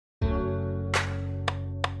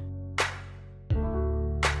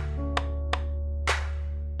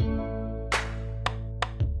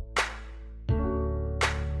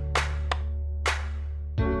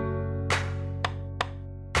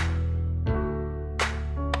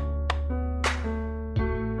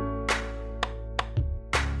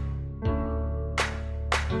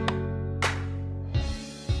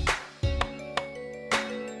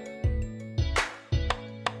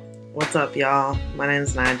What's up, y'all? My name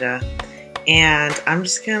is Naja, and I'm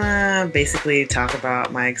just gonna basically talk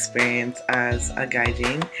about my experience as a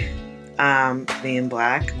gaijin, being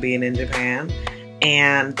black, being in Japan,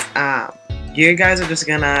 and you guys are just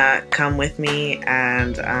gonna come with me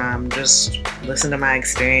and just listen to my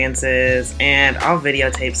experiences, and I'll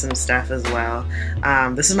videotape some stuff as well.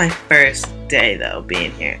 This is my first day though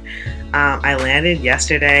being here. I landed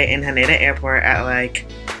yesterday in Haneda Airport at like,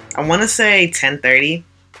 I want to say 10:30,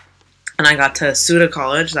 and I got to Tsuda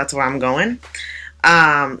College. That's where I'm going.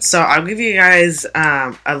 So I'll give you guys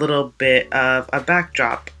a little bit of a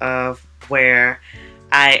backdrop of where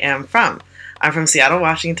I am from. I'm from Seattle,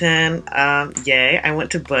 Washington. Yay. I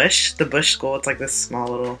went to Bush, the Bush School. It's like this small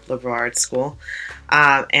little liberal arts school.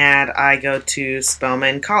 And I go to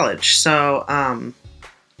Spelman College. So I'm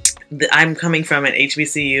coming from an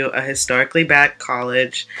HBCU, a historically black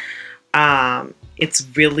college. It's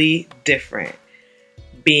really different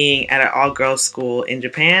being at an all-girls school in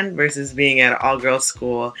Japan versus being at an all-girls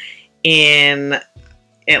school in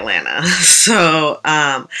Atlanta. So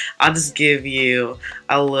I'll just give you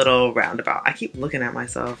a little roundabout. I keep looking at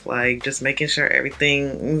myself, like just making sure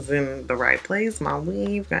everything's in the right place. My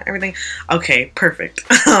weave, got everything. Okay, perfect.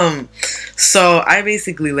 So I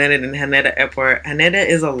basically landed in Haneda Airport. Haneda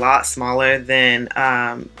is a lot smaller than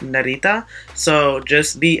Narita, so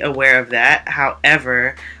just be aware of that.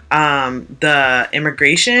 However, the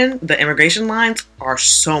immigration lines are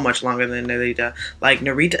so much longer than Narita. Like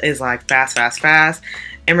Narita is like fast.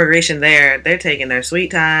 Immigration there, they're taking their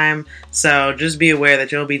sweet time. So just be aware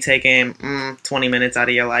that you'll be taking 20 minutes out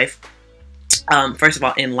of your life. First of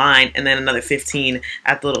all, in line, and then another 15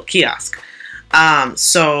 at the little kiosk.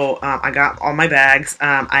 So I got all my bags.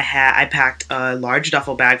 I packed a large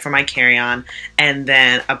duffel bag for my carry-on, and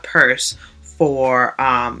then a purse for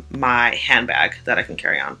my handbag that I can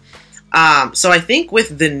carry on. So I think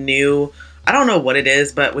with the new, I don't know what it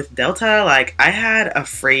is, but with Delta, like I had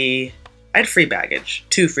free baggage,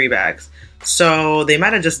 2 free bags. So they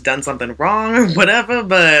might have just done something wrong or whatever,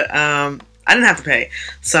 but I didn't have to pay.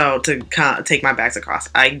 So to take my bags across,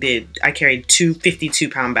 I carried 2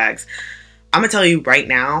 52-pound bags. I'm gonna tell you right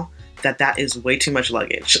now that is way too much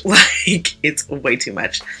luggage. Like, it's way too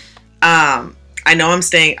much. I know I'm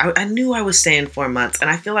staying, I knew I was staying 4 months, and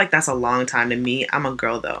I feel like that's a long time to me. I'm a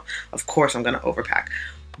girl though. Of course I'm gonna overpack.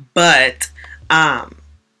 But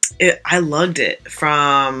I lugged it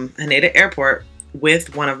from Haneda Airport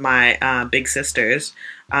with one of my big sisters.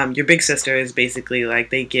 Your big sister is basically like,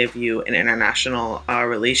 they give you an international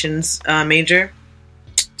relations major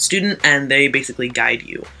student, and they basically guide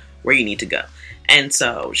you where you need to go. And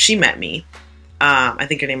so she met me. I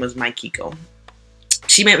think her name was Maikiko.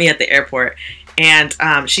 She met me at the airport, and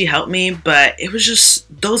she helped me, but it was just,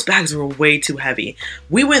 those bags were way too heavy.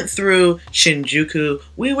 We went through Shinjuku,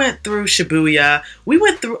 we went through Shibuya, we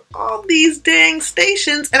went through all these dang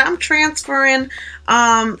stations, and I'm transferring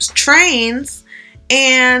trains,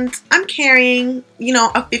 and I'm carrying, you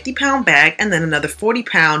know, a 50-pound bag, and then another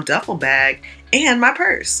 40-pound duffel bag, and my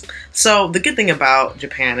purse. So the good thing about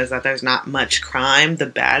Japan is that there's not much crime. The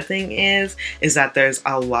bad thing is that there's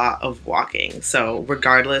a lot of walking. So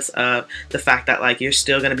regardless of the fact that like you're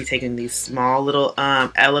still going to be taking these small little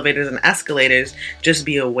elevators and escalators, just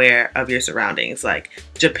be aware of your surroundings. Like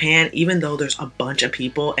Japan, even though there's a bunch of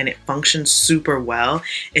people and it functions super well,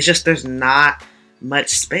 it's just there's not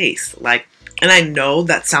much space. Like, and I know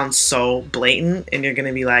that sounds so blatant, and you're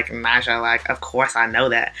gonna be like, Naja, like, of course I know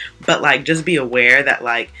that. But like, just be aware that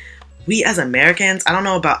like, we as Americans, I don't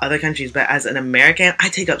know about other countries, but as an American, I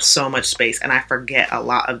take up so much space and I forget a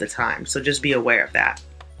lot of the time. So just be aware of that.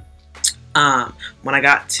 When I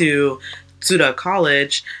got to Tsuda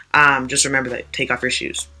College, just remember that take off your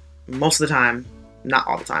shoes. Most of the time, not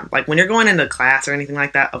all the time. Like when you're going into class or anything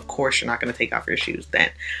like that, of course you're not gonna take off your shoes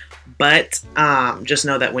then. But just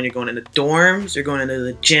know that when you're going into dorms, you're going into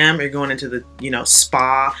the gym, you're going into the, you know,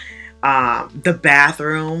 spa, the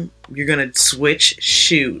bathroom, you're going to switch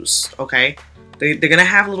shoes, okay? They're going to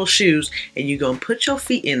have little shoes, and you're going to put your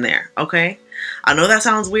feet in there, okay? I know that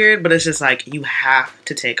sounds weird, but it's just like you have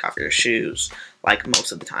to take off your shoes like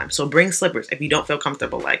most of the time. So bring slippers if you don't feel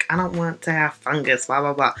comfortable. Like, I don't want to have fungus, blah,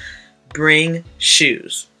 blah, blah. Bring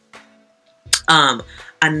shoes.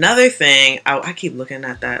 Another thing, I keep looking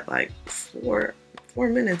at that like 4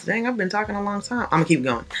 minutes. Dang, I've been talking a long time. I'm gonna keep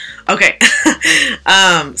going. Okay.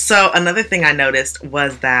 So another thing I noticed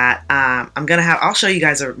was that I'll show you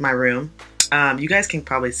guys my room. You guys can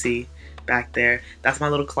probably see back there. That's my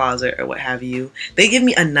little closet or what have you. They give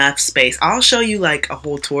me enough space. I'll show you like a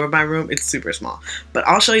whole tour of my room. It's super small, but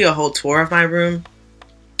I'll show you a whole tour of my room.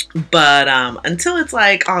 But until it's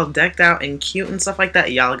like all decked out and cute and stuff like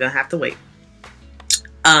that, y'all are gonna have to wait.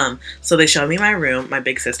 So they showed me my room, my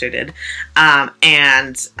big sister did,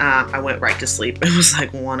 and I went right to sleep. It was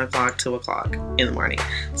like 1 o'clock, 2 o'clock in the morning.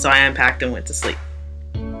 So I unpacked and went to sleep.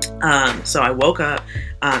 So I woke up,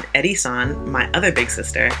 Eddie-san, my other big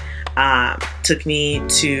sister, took me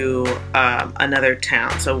to another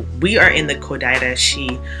town. So we are in the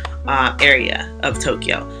Kodairashi area of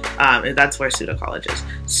Tokyo. That's where Tsuda College is.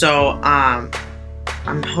 So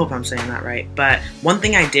I hope I'm saying that right. But one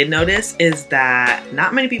thing I did notice is that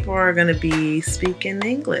not many people are going to be speaking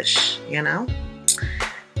English, you know?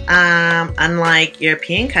 Unlike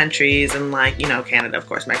European countries and like, you know, Canada, of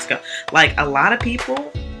course, Mexico. Like a lot of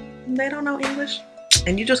people, they don't know English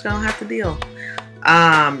and you just gonna have to deal.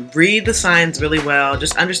 Read the signs really well.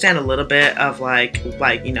 Just understand a little bit of like,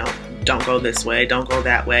 you know, don't go this way, don't go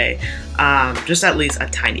that way. Just at least a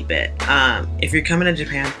tiny bit. If you're coming to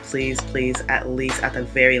Japan, please, at the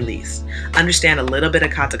very least, understand a little bit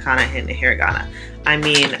of katakana and hiragana. I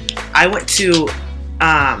mean, I went to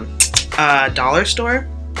a dollar store,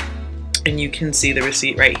 and you can see the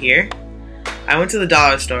receipt right here. I went to the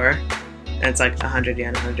dollar store, and it's like 100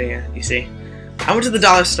 yen, 100 yen, you see? I went to the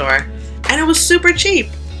dollar store, and it was super cheap.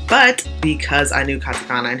 But because I knew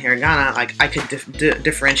katakana and hiragana, like I could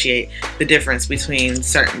differentiate the difference between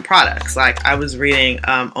certain products. Like I was reading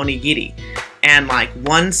onigiri, and like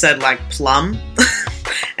one said like plum,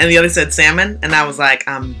 and the other said salmon, and I was like,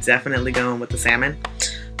 I'm definitely going with the salmon.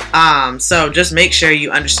 So just make sure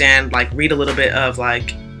you understand, like read a little bit of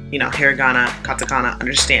like, you know, hiragana, katakana,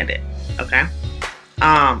 understand it, okay?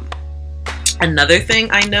 Another thing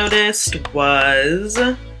I noticed was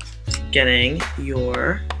getting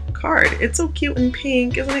your card. It's so cute and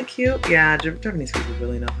pink, isn't it cute? Yeah, Japanese people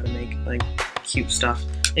really know how to make like cute stuff.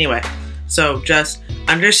 Anyway, so just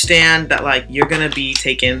understand that like you're gonna be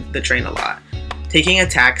taking the train a lot. Taking a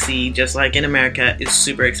taxi, just like in America, is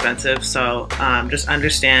super expensive. So just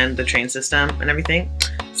understand the train system and everything.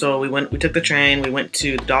 So we took the train, we went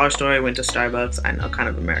to the dollar store, we went to Starbucks. I know, kind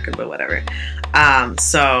of American, but whatever.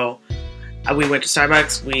 So we went to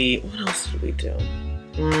Starbucks. What else did we do?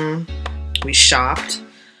 We shopped.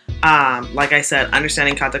 Like I said,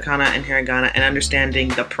 understanding katakana and hiragana and understanding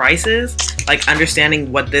the prices, like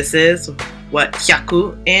understanding what this is, what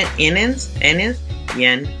 100 yen is,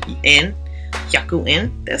 yen, 100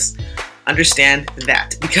 yen, this. Understand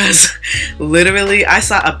that, because literally I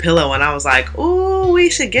saw a pillow and I was like, ooh,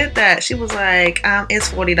 we should get that. She was like, it's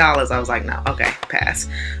 $40. I was like, no, okay, pass.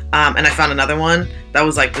 And I found another one that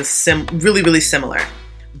was like really similar,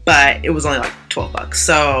 but it was only like 12 bucks.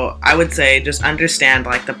 So I would say just understand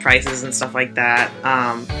like the prices and stuff like that.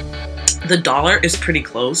 The dollar is pretty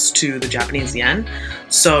close to the Japanese yen,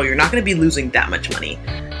 so you're not going to be losing that much money.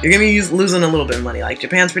 You're going to be losing a little bit of money. Like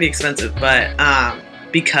Japan's pretty expensive, but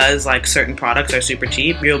because like certain products are super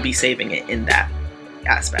cheap, you'll be saving it in that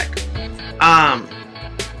aspect.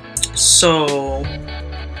 So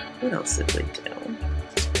what else did we do?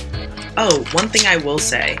 Oh, one thing I will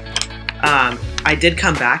say, I did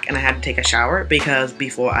come back and I had to take a shower because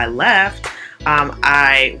before I left,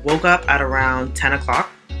 I woke up at around 10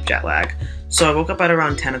 o'clock, jet lag. So I woke up at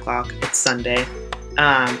around 10 o'clock, it's Sunday,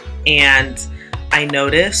 and I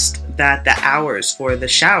noticed that the hours for the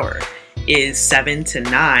shower is 7 to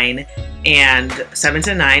 9 and 7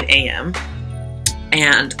 to 9 a.m.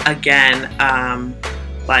 and again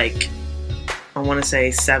like I want to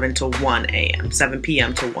say 7 to 1 a.m. 7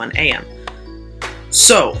 p.m. to 1 a.m.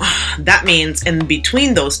 So that means in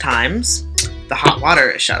between those times the hot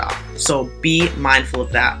water is shut off, so be mindful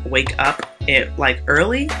of that. Wake up like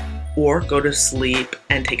early or go to sleep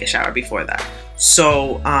and take a shower before that.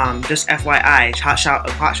 So just FYI,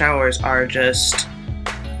 hot showers are just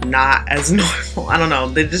not as normal. I don't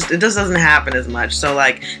know, it just doesn't happen as much. So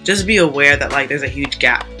like just be aware that like there's a huge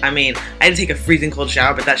gap. I mean, I had to take a freezing cold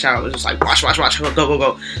shower, but that shower was just like wash,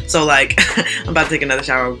 go. So like I'm about to take another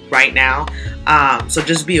shower right now. So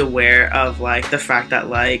just be aware of like the fact that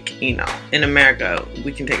like, you know, in America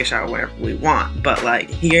we can take a shower whenever we want, but like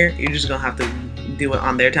here you're just gonna have to do it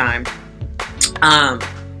on their time.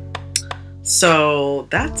 So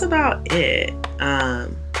that's about it.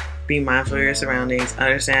 Be mindful of your surroundings,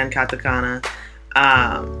 understand katakana.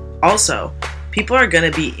 Also, people are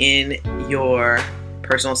gonna be in your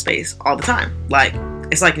personal space all the time. Like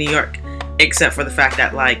it's like New York, except for the fact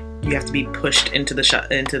that like you have to be pushed into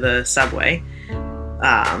the subway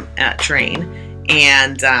at train,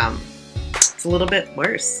 and it's a little bit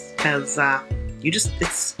worse because I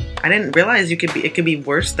didn't realize it could be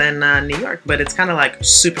worse than New York, but it's kind of like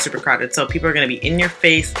super crowded. So people are gonna be in your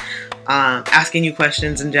face, asking you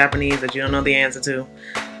questions in Japanese that you don't know the answer to.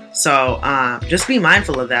 So just be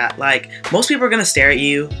mindful of that. Like, most people are going to stare at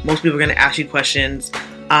you. Most people are going to ask you questions.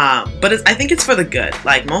 But I think it's for the good.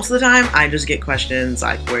 Like, most of the time, I just get questions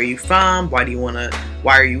like, where are you from? Why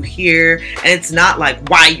are you here? And it's not like,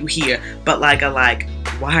 why are you here? But like,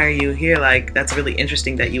 why are you here? Like, that's really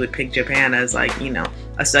interesting that you would pick Japan as, like, you know,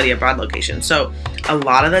 a study abroad location. So a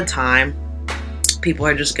lot of the time, people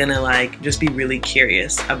are just gonna like just be really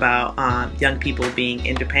curious about young people being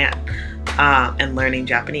in Japan and learning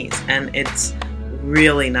Japanese, and it's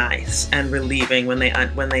really nice and relieving when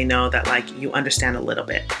they know that like you understand a little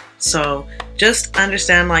bit. So just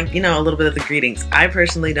understand, like, you know, a little bit of the greetings. I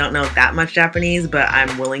personally don't know that much Japanese, but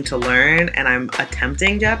I'm willing to learn and I'm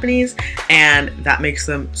attempting Japanese, and that makes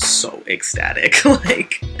them so ecstatic.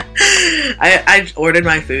 Like, I ordered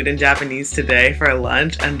my food in Japanese today for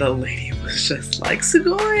lunch, and the lady was just like,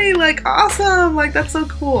 "Sugoi, like, awesome, like, that's so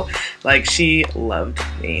cool." Like, she loved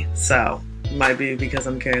me. So might be because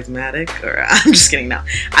I'm charismatic, or I'm just kidding. No,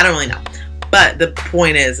 I don't really know. But the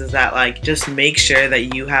point is that, like, just make sure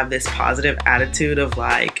that you have this positive attitude of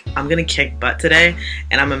like, I'm gonna kick butt today,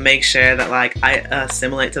 and I'm gonna make sure that like I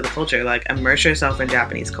assimilate to the culture. Like, immerse yourself in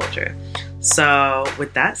Japanese culture. So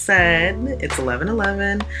with that said, it's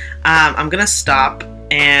 11:11. I'm gonna stop,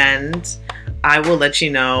 and I will let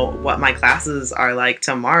you know what my classes are like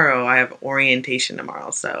tomorrow. I have orientation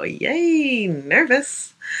tomorrow, so yay,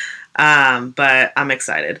 nervous. But I'm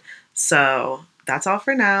excited. So that's all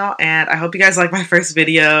for now, and I hope you guys like my first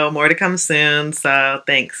video. More to come soon, so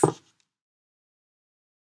thanks.